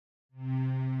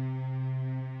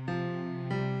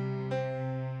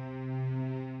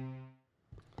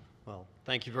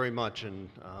Thank you very much, and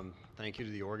thank you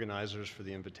to the organizers for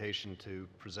the invitation to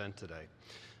present today.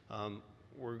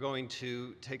 We're going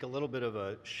to take a little bit of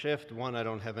a shift. One, I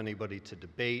don't have anybody to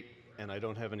debate, and I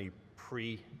don't have any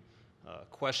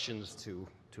questions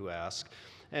to ask.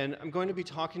 And I'm going to be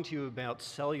talking to you about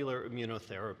cellular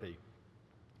immunotherapy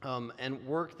and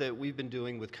work that we've been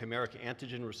doing with chimeric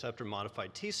antigen receptor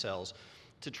modified T cells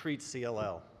to treat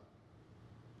CLL.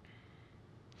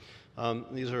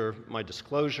 These are my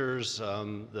disclosures.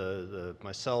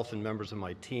 Myself and members of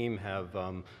my team have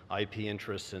IP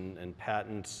interests and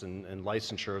patents and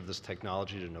licensure of this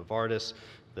technology to Novartis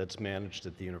that's managed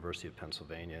at the University of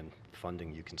Pennsylvania, and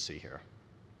funding you can see here.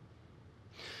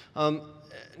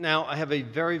 Now, I have a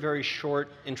very, very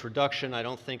short introduction. I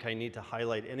don't think I need to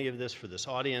highlight any of this for this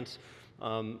audience.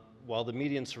 While the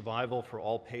median survival for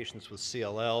all patients with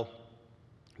CLL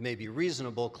may be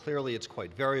reasonable, clearly it's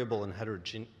quite variable and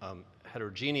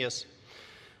heterogeneous.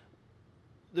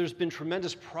 There's been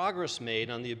tremendous progress made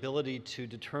on the ability to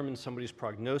determine somebody's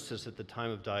prognosis at the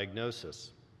time of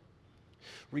diagnosis.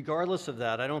 Regardless of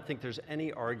that, I don't think there's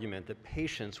any argument that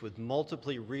patients with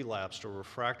multiply relapsed or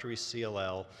refractory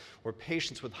CLL, or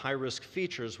patients with high-risk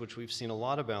features, which we've seen a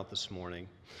lot about this morning,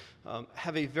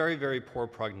 have a very, very poor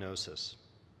prognosis.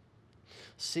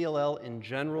 CLL in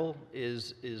general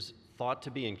is thought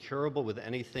to be incurable with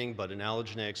anything but an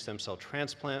allogeneic stem cell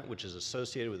transplant, which is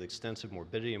associated with extensive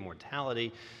morbidity and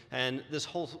mortality. And this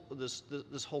whole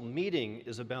meeting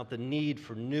is about the need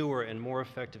for newer and more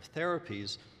effective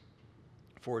therapies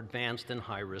for advanced and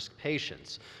high-risk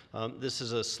patients. This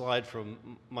is a slide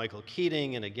from Michael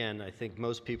Keating, and again, I think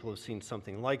most people have seen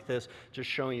something like this, just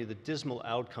showing you the dismal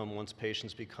outcome once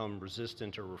patients become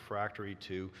resistant or refractory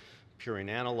to purine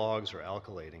analogs or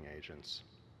alkylating agents.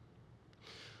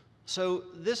 So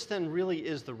this then really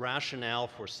is the rationale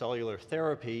for cellular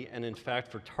therapy, and in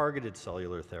fact for targeted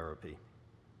cellular therapy.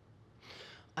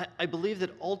 I believe that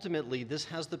ultimately this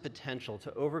has the potential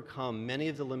to overcome many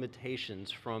of the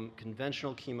limitations from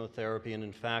conventional chemotherapy and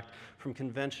in fact from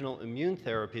conventional immune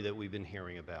therapy that we've been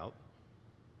hearing about.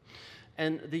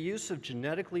 And the use of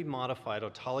genetically modified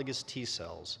autologous T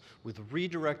cells with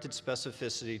redirected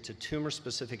specificity to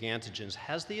tumor-specific antigens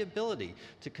has the ability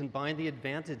to combine the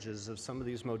advantages of some of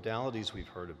these modalities we've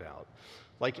heard about.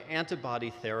 Like antibody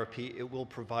therapy, it will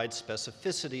provide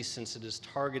specificity since it is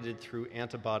targeted through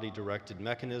antibody-directed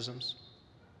mechanisms.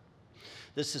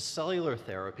 This is cellular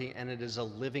therapy, and it is a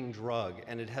living drug,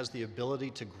 and it has the ability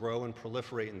to grow and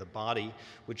proliferate in the body,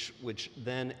 which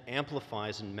then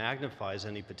amplifies and magnifies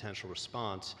any potential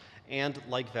response. And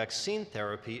like vaccine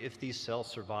therapy, if these cells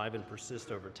survive and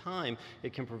persist over time,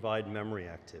 it can provide memory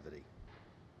activity.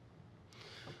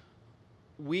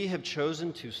 We have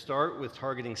chosen to start with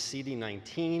targeting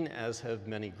CD19, as have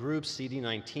many groups.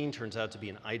 CD19 turns out to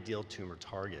be an ideal tumor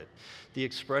target. The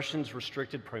expression is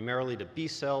restricted primarily to B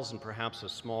cells and perhaps a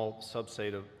small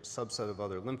subset of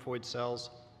other lymphoid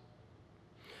cells.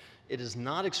 It is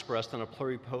not expressed on a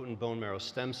pluripotent bone marrow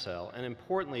stem cell, and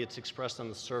importantly, it's expressed on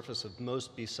the surface of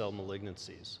most B cell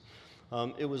malignancies.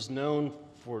 It was known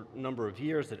for a number of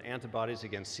years that antibodies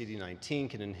against CD19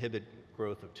 can inhibit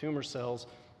growth of tumor cells.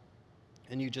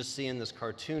 And you just see in this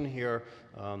cartoon here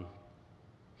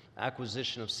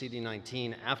acquisition of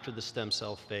CD19 after the stem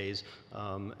cell phase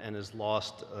and is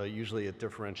lost usually at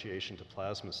differentiation to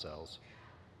plasma cells.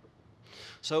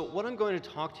 So what I'm going to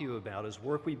talk to you about is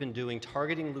work we've been doing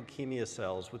targeting leukemia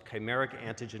cells with chimeric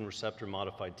antigen receptor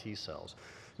modified T cells.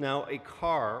 Now, a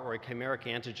CAR, or a chimeric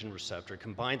antigen receptor,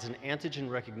 combines an antigen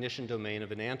recognition domain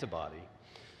of an antibody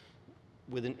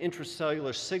with an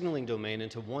intracellular signaling domain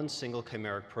into one single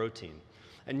chimeric protein.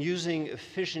 And using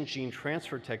efficient gene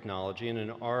transfer technology, and in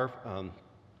our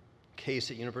case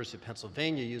at University of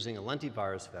Pennsylvania using a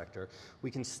lentivirus vector,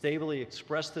 we can stably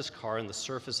express this CAR in the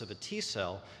surface of a T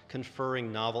cell,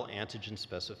 conferring novel antigen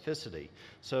specificity.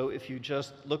 So if you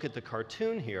just look at the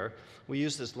cartoon here, we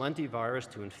use this lentivirus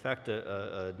to infect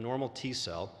a normal T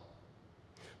cell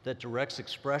that directs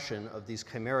expression of these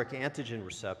chimeric antigen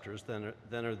receptors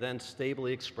that are then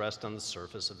stably expressed on the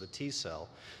surface of the T cell.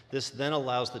 This then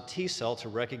allows the T cell to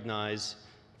recognize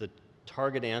the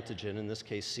target antigen, in this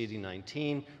case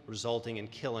CD19, resulting in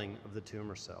killing of the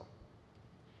tumor cell.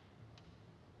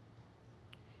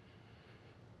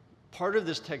 Part of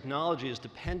this technology is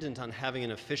dependent on having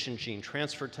an efficient gene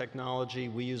transfer technology.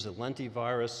 We use a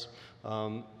lentivirus.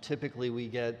 Typically, we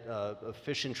get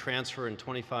efficient transfer in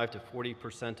 25 to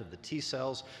 40% of the T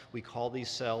cells. We call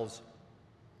these cells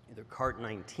either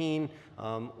CART19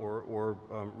 or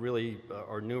really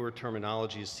our newer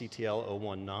terminology is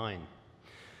CTL019.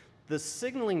 The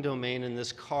signaling domain in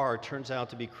this CAR turns out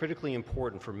to be critically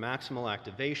important for maximal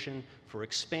activation, for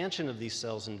expansion of these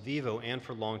cells in vivo, and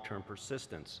for long-term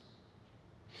persistence.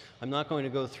 I'm not going to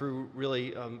go through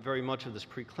really very much of this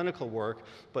preclinical work,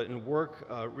 but in work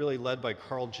really led by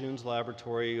Carl June's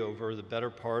laboratory over the better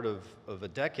part of a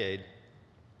decade,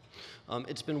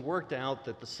 it's been worked out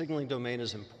that the signaling domain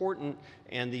is important,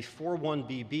 and the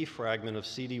 41BB fragment of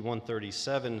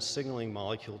CD137 signaling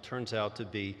molecule turns out to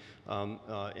be,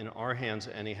 in our hands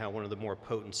anyhow, one of the more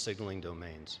potent signaling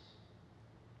domains.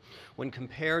 When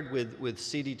compared with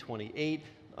CD28,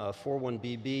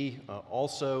 41BB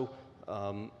also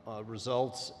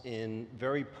results in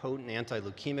very potent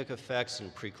anti-leukemic effects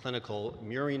in preclinical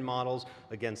murine models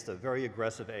against a very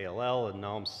aggressive ALL, a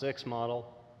NALM6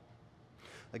 model.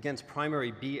 Against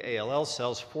primary B ALL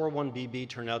cells, 41BB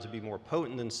turned out to be more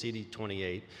potent than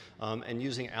CD28, and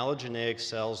using allogeneic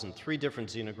cells in 3 different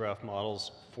xenograft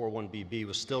models, 41BB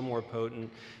was still more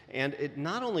potent, and it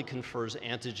not only confers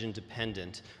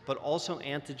antigen-dependent, but also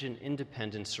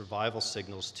antigen-independent survival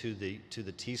signals to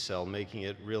the T cell, making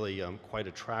it really quite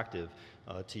attractive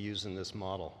to use in this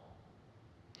model.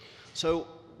 So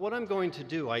what I'm going to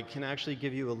do, I can actually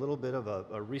give you a little bit of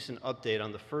a recent update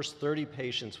on the first 30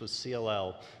 patients with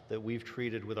CLL that we've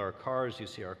treated with our CARs. You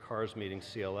see our CARs meeting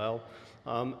CLL.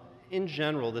 In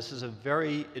general, this is a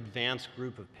very advanced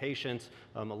group of patients.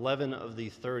 11 of the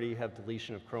 30 have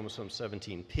deletion of chromosome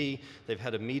 17p. They've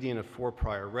had a median of 4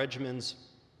 prior regimens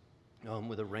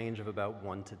with a range of about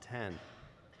 1 to 10.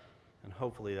 And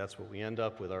hopefully that's what we end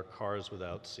up with our CARs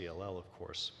without CLL, of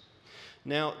course.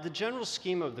 Now, the general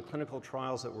schema of the clinical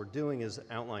trials that we're doing is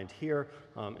outlined here.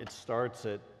 It starts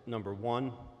at number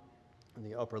 1 in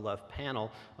the upper left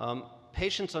panel.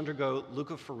 Patients undergo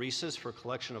leukapheresis for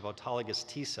collection of autologous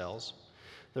T cells.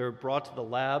 They're brought to the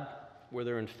lab where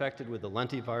they're infected with the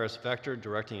lentivirus vector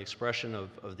directing expression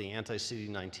of the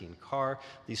anti-CD19 CAR.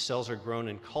 These cells are grown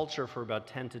in culture for about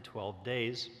 10 to 12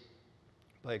 days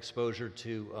by exposure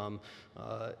to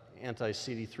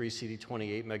anti-CD3,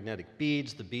 CD28 magnetic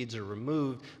beads. The beads are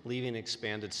removed, leaving an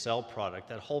expanded cell product.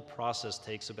 That whole process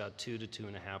takes about 2 to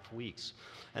 2.5 weeks.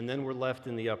 And then we're left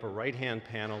in the upper right-hand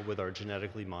panel with our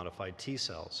genetically modified T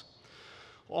cells.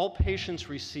 All patients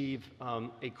receive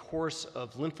a course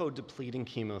of lymphodepleting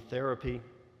chemotherapy.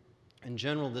 In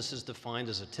general, this is defined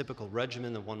as a typical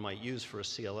regimen that one might use for a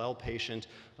CLL patient.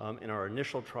 In our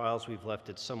initial trials, we've left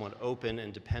it somewhat open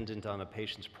and dependent on a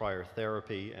patient's prior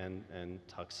therapy and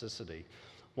toxicity.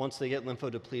 Once they get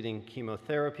lymphodepleting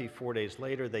chemotherapy, 4 days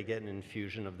later, they get an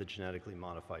infusion of the genetically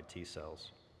modified T cells.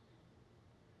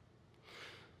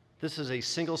 This is a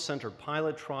single-center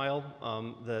pilot trial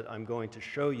that I'm going to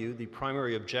show you. The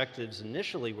primary objectives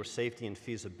initially were safety and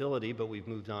feasibility, but we've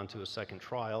moved on to a second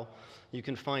trial. You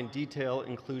can find detailed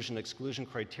inclusion-exclusion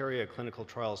criteria at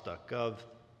clinicaltrials.gov.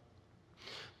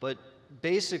 But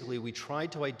basically, we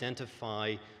tried to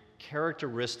identify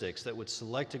characteristics that would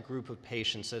select a group of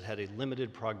patients that had a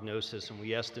limited prognosis, and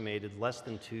we estimated less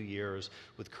than 2 years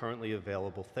with currently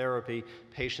available therapy.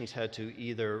 Patients had to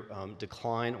either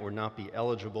decline or not be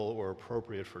eligible or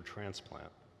appropriate for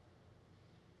transplant.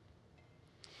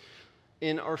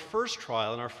 In our first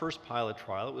trial, in our first pilot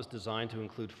trial, it was designed to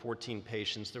include 14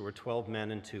 patients. There were 12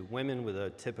 men and 2 women with a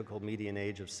typical median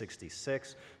age of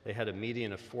 66. They had a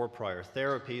median of 4 prior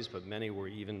therapies, but many were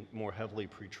even more heavily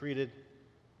pretreated.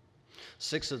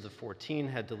 6 of the 14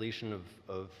 had deletion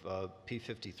of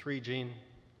p53 gene.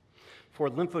 For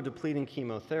lymphodepleting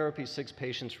chemotherapy, 6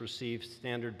 patients received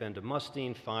standard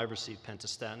bendamustine, 5 received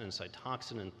pentostatin and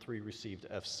Cytoxan, and 3 received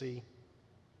FC.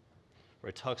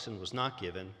 Rituxan was not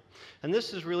given. And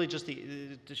this is really just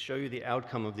to show you the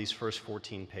outcome of these first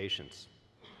 14 patients.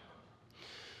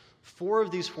 4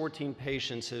 of these 14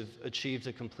 patients have achieved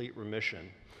a complete remission.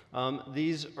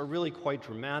 These are really quite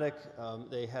dramatic.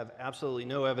 They have absolutely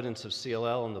no evidence of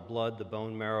CLL in the blood, the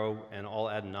bone marrow, and all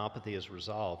adenopathy is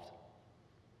resolved.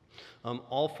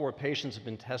 All 4 patients have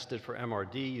been tested for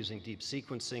MRD using deep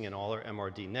sequencing, and all are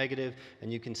MRD negative.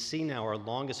 And you can see now our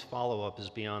longest follow-up is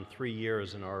beyond 3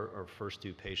 years in our first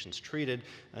 2 patients treated,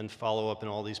 and follow-up in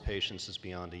all these patients is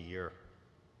beyond a year.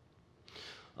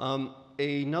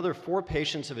 Another 4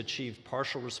 patients have achieved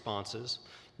partial responses.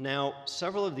 Now,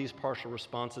 several of these partial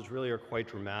responses really are quite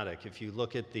dramatic. If you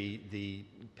look at the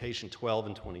patient 12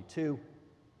 and 22,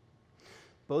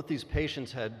 both these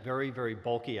patients had very, very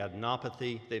bulky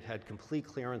adenopathy. They've had complete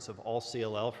clearance of all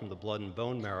CLL from the blood and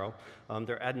bone marrow.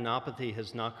 Their adenopathy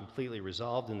has not completely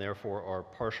resolved and therefore are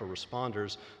partial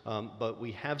responders. But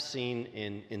we have seen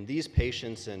in these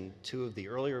patients and 2 of the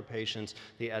earlier patients,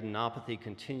 the adenopathy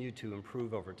continued to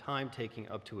improve over time, taking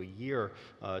up to a year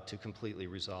to completely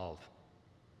resolve.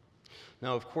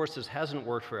 Now, of course, this hasn't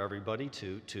worked for everybody,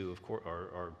 to of course,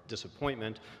 our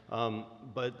disappointment,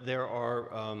 but there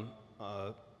are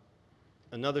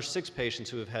another 6 patients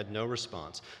who have had no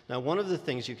response. Now, one of the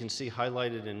things you can see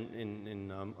highlighted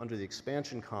under the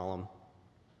expansion column,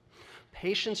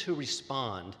 patients who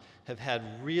respond have had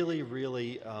really,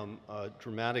 really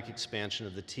dramatic expansion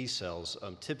of the T cells,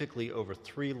 typically over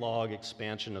 3 log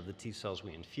expansion of the T cells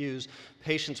we infuse.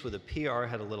 Patients with a PR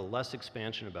had a little less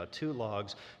expansion, about 2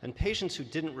 logs, and patients who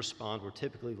didn't respond were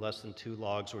typically less than 2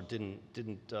 logs or didn't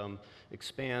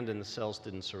expand and the cells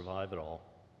didn't survive at all.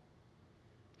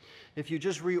 If you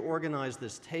just reorganize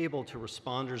this table to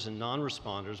responders and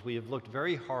non-responders, we have looked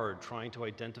very hard trying to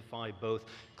identify both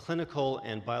clinical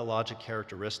and biologic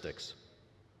characteristics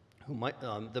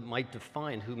that might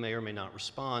define who may or may not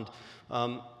respond,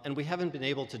 and we haven't been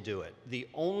able to do it. The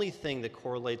only thing that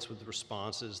correlates with the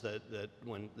response is that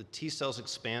when the T cells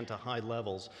expand to high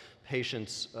levels,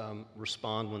 patients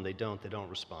respond. When they don't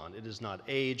respond. It is not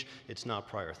age, it's not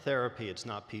prior therapy, it's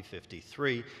not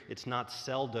P53, it's not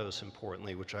cell dose,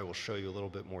 importantly, which I will show you a little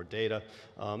bit more data,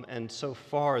 and so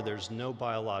far there's no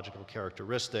biological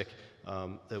characteristic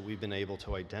that we've been able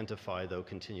to identify, though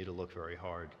continue to look very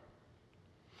hard.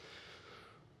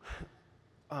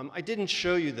 I didn't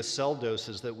show you the cell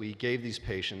doses that we gave these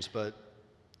patients, but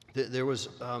there was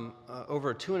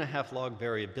over a 2.5 log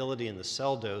variability in the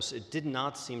cell dose. It did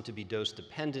not seem to be dose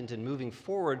dependent, and moving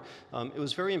forward, it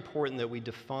was very important that we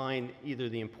define either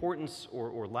the importance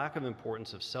or lack of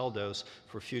importance of cell dose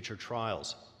for future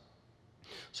trials.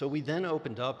 So we then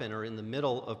opened up and are in the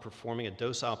middle of performing a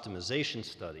dose optimization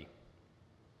study.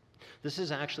 This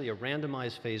is actually a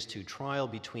randomized phase 2 trial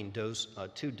between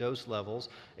 2 dose levels,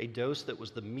 a dose that was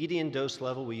the median dose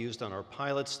level we used on our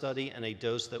pilot study and a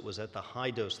dose that was at the high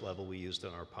dose level we used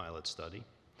on our pilot study.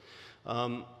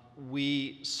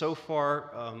 So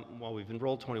far, while we've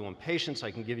enrolled 21 patients,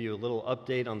 I can give you a little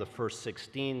update on the first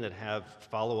 16 that have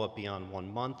follow-up beyond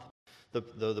 1 month.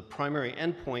 The primary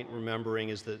endpoint, remembering,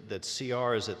 is that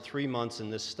CR is at 3 months in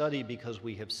this study because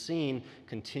we have seen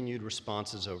continued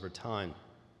responses over time.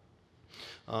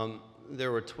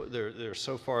 There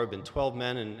so far have been 12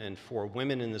 men and 4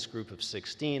 women in this group of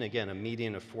 16. Again, a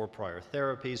median of 4 prior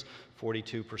therapies.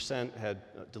 42% had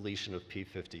deletion of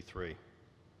P53.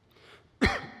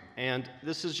 And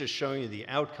this is just showing you the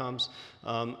outcomes.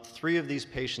 3 of these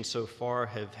patients so far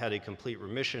have had a complete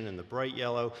remission in the bright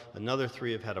yellow. Another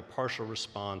 3 have had a partial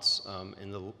response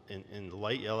in the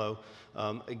light yellow.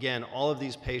 Again, all of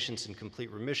these patients in complete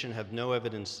remission have no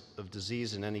evidence of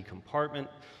disease in any compartment.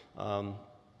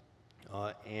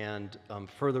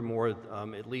 Furthermore,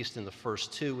 at least in the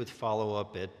first 2 with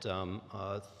follow-up at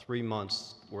 3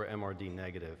 months, were MRD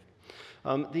negative.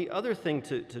 The other thing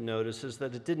to notice is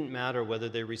that it didn't matter whether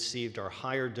they received our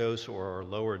higher dose or our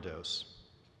lower dose.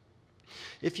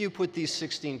 If you put these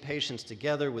 16 patients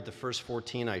together with the first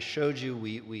 14 I showed you,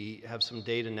 we have some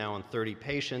data now on 30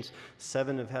 patients.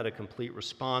 7 have had a complete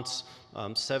response.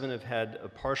 7 have had a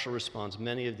partial response,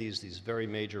 many of these very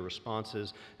major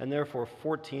responses, and therefore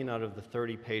 14 out of the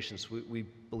 30 patients we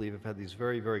believe have had these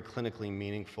very, very clinically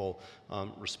meaningful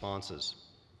responses,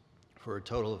 for a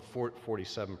total of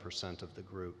 47% of the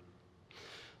group.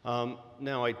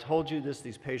 Now, I told you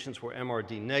these patients were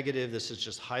MRD negative. This is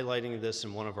just highlighting this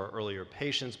in one of our earlier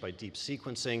patients by deep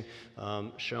sequencing,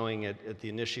 showing at the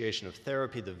initiation of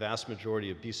therapy, the vast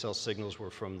majority of B-cell signals were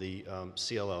from the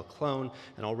CLL clone,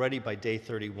 and already by day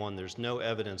 31, there's no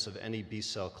evidence of any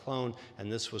B-cell clone,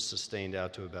 and this was sustained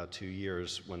out to about 2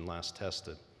 years when last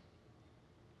tested.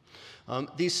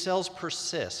 These cells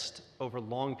persist over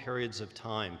long periods of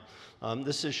time.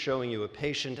 This is showing you a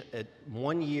patient at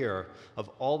 1 year of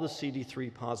all the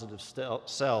CD3 positive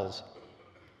cells.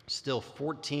 Still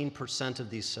 14% of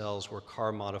these cells were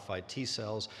CAR-modified T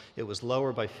cells. It was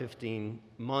lower by 15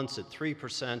 months at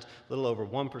 3%, a little over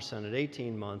 1% at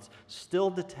 18 months, still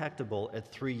detectable at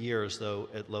 3 years, though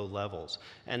at low levels.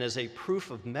 And as a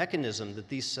proof of mechanism that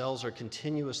these cells are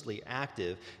continuously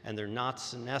active and they're not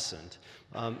senescent,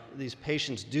 these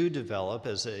patients do develop,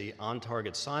 as an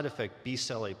on-target side effect,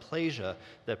 B-cell aplasia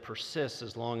that persists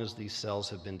as long as these cells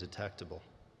have been detectable.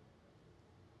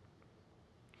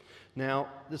 Now,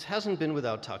 this hasn't been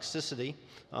without toxicity.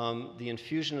 The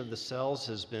infusion of the cells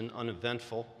has been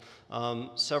uneventful.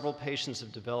 Several patients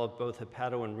have developed both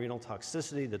hepato and renal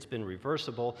toxicity that's been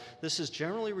reversible. This is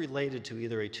generally related to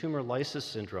either a tumor lysis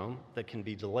syndrome that can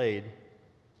be delayed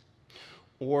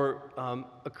or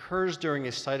occurs during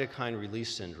a cytokine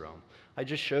release syndrome. I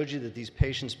just showed you that these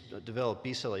patients develop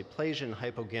B-cell aplasia and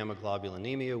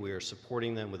hypogammaglobulinemia. We are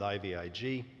supporting them with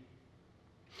IVIG.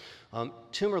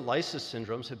 Tumor lysis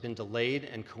syndromes have been delayed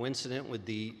and coincident with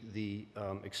the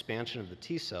expansion of the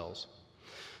T cells.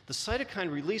 The cytokine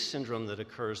release syndrome that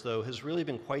occurs, though, has really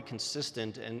been quite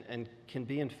consistent and can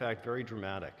be, in fact, very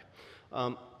dramatic.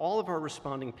 All of our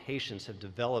responding patients have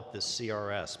developed this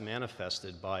CRS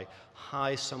manifested by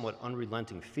high, somewhat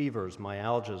unrelenting fevers,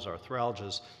 myalgias,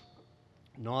 arthralgias,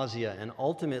 nausea, and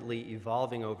ultimately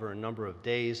evolving over a number of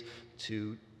days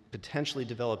to potentially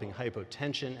developing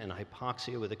hypotension and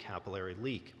hypoxia with a capillary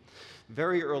leak.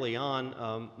 Very early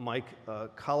on, Mike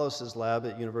Colos's lab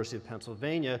at University of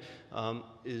Pennsylvania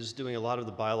is doing a lot of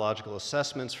the biological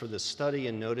assessments for this study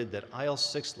and noted that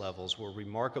IL-6 levels were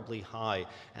remarkably high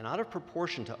and out of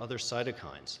proportion to other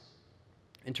cytokines.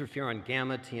 Interferon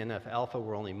gamma, TNF alpha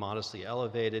were only modestly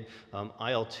elevated.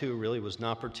 IL-2 really was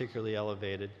not particularly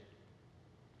elevated.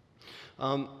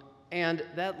 And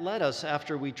that led us,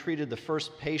 after we treated the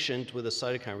first patient with a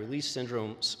cytokine release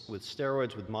syndrome with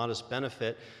steroids with modest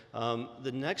benefit,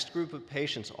 the next group of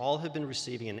patients all have been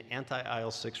receiving an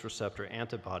anti-IL-6 receptor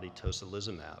antibody,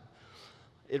 tocilizumab.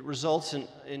 It results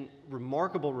in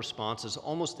remarkable responses,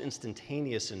 almost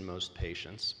instantaneous in most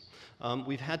patients.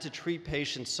 We've had to treat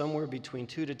patients somewhere between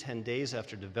 2 to 10 days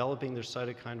after developing their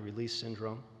cytokine release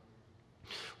syndrome.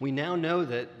 We now know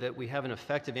that we have an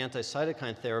effective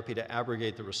anti-cytokine therapy to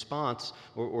abrogate the response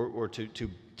or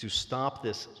to stop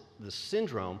this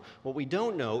syndrome. What we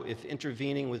don't know if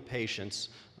intervening with patients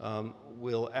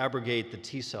will abrogate the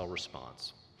T cell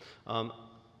response.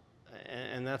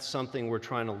 And that's something we're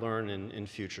trying to learn in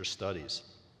future studies.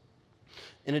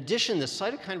 In addition, the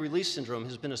cytokine release syndrome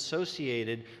has been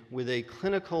associated with a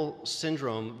clinical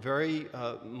syndrome very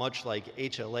much like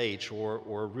HLH,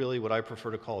 or really what I prefer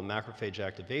to call a macrophage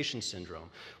activation syndrome.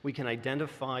 We can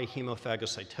identify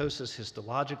hemophagocytosis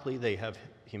histologically. They have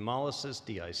hemolysis,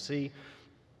 DIC,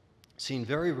 seen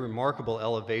very remarkable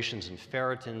elevations in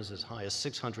ferritins, as high as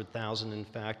 600,000, in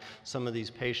fact. Some of these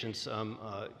patients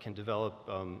can develop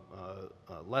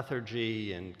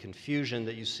lethargy and confusion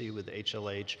that you see with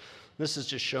HLH. This is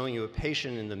just showing you a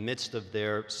patient in the midst of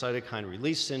their cytokine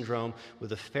release syndrome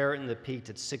with a ferritin that peaked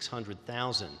at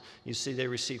 600,000. You see they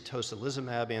received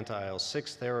tocilizumab,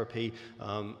 anti-IL-6 therapy.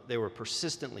 They were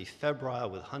persistently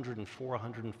febrile with 104,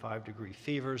 105 degree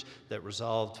fevers that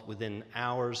resolved within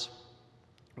hours.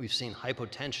 We've seen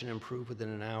hypotension improve within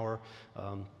an hour,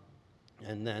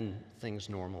 and then things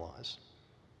normalize.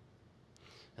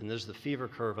 And there's the fever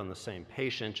curve on the same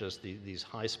patient, just these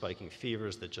high spiking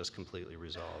fevers that just completely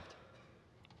resolved.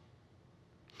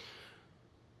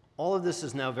 All of this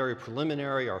is now very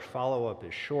preliminary. Our follow-up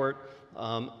is short,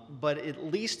 but at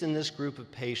least in this group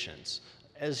of patients,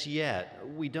 as yet,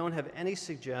 we don't have any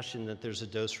suggestion that there's a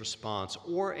dose response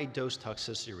or a dose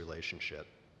toxicity relationship.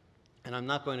 And I'm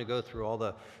not going to go through all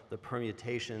the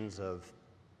permutations of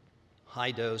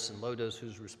high dose and low dose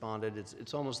who's responded.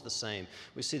 It's almost the same.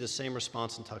 We see the same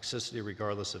response in toxicity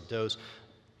regardless of dose.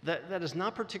 That is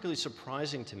not particularly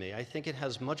surprising to me. I think it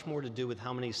has much more to do with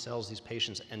how many cells these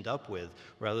patients end up with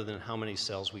rather than how many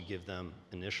cells we give them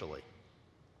initially.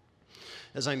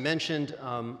 As I mentioned,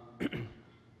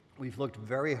 we've looked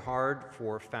very hard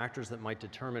for factors that might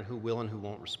determine who will and who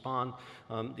won't respond.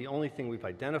 The only thing we've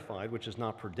identified, which is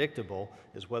not predictable,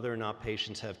 is whether or not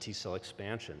patients have T cell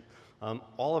expansion.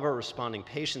 All of our responding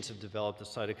patients have developed a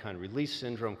cytokine release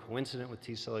syndrome coincident with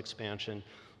T cell expansion.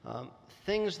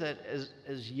 Things that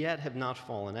as yet have not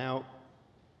fallen out,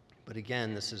 but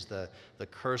again, this is the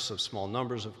curse of small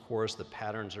numbers, of course. The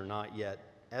patterns are not yet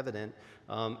evident.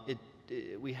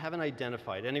 We haven't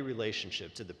identified any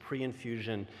relationship to the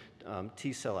pre-infusion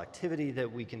T cell activity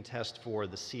that we can test for,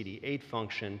 the CD8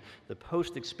 function, the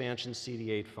post-expansion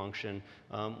CD8 function.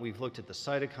 We've looked at the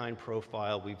cytokine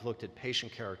profile. We've looked at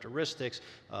patient characteristics,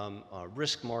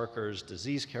 risk markers,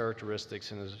 disease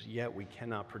characteristics, and as yet we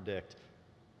cannot predict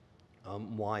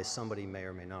why somebody may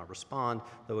or may not respond,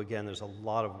 though again, there's a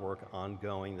lot of work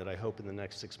ongoing that I hope in the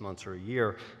next 6 months or a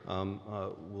year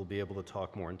we'll be able to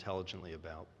talk more intelligently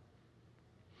about.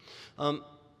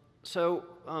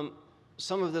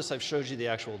 Some of this I've showed you the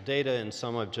actual data and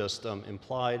some I've just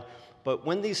implied, but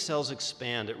when these cells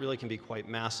expand, it really can be quite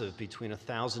massive, between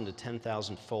 1,000 to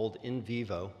 10,000 fold in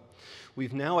vivo.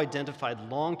 We've now identified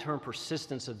long-term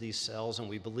persistence of these cells, and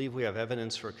we believe we have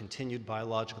evidence for continued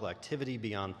biological activity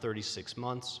beyond 36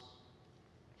 months.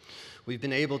 We've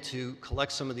been able to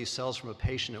collect some of these cells from a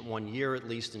patient at 1 year at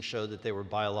least and show that they were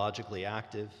biologically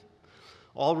active.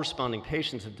 All responding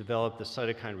patients have developed the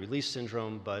cytokine release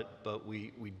syndrome, but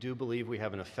we do believe we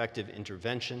have an effective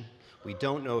intervention. We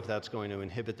don't know if that's going to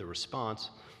inhibit the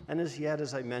response. And as yet,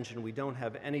 as I mentioned, we don't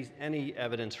have any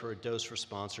evidence for a dose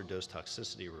response or dose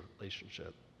toxicity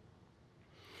relationship.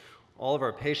 All of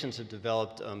our patients have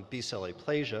developed B-cell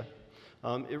aplasia.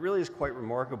 It really is quite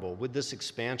remarkable. With this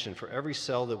expansion, for every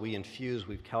cell that we infuse,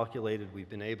 we've calculated we've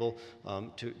been able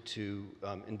to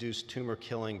induce tumor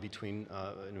killing between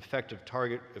an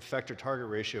effector-target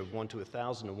ratio of 1 to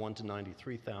 1,000 and 1 to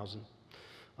 93,000.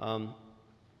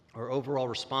 Our overall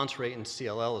response rate in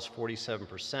CLL is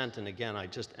 47%, and again, I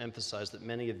just emphasize that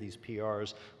many of these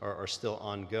PRs are still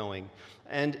ongoing.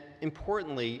 And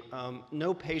importantly,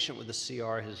 no patient with a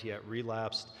CR has yet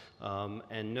relapsed,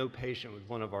 and no patient with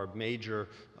one of our major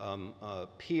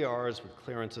PRs with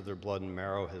clearance of their blood and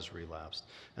marrow has relapsed.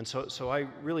 And so I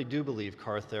really do believe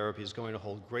CAR therapy is going to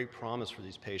hold great promise for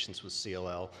these patients with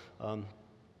CLL,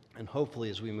 and hopefully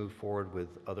as we move forward with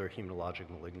other hematologic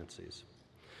malignancies.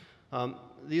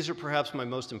 These are perhaps my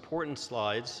most important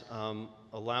slides.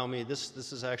 Allow me, this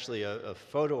is actually a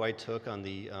photo I took on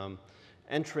the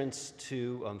entrance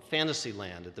to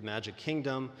Fantasyland at the Magic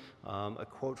Kingdom, a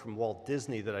quote from Walt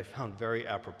Disney that I found very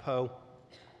apropos.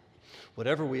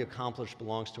 Whatever we accomplish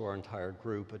belongs to our entire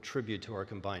group, a tribute to our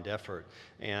combined effort.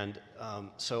 And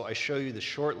so I show you the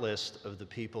short list of the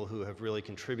people who have really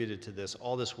contributed to this.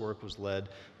 All this work was led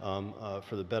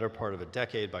for the better part of a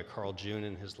decade by Carl June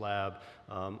in his lab.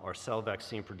 Our cell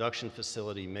vaccine production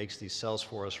facility makes these cells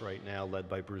for us right now, led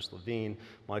by Bruce Levine.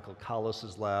 Michael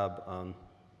Collis's lab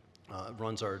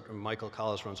Michael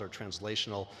Collis runs our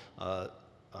translational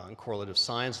and correlative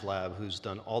science lab, who's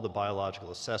done all the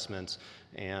biological assessments,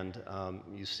 and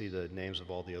you see the names of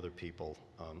all the other people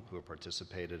who have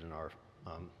participated in our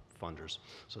funders.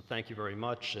 So thank you very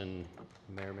much, and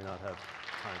may or may not have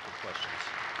time for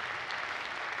questions.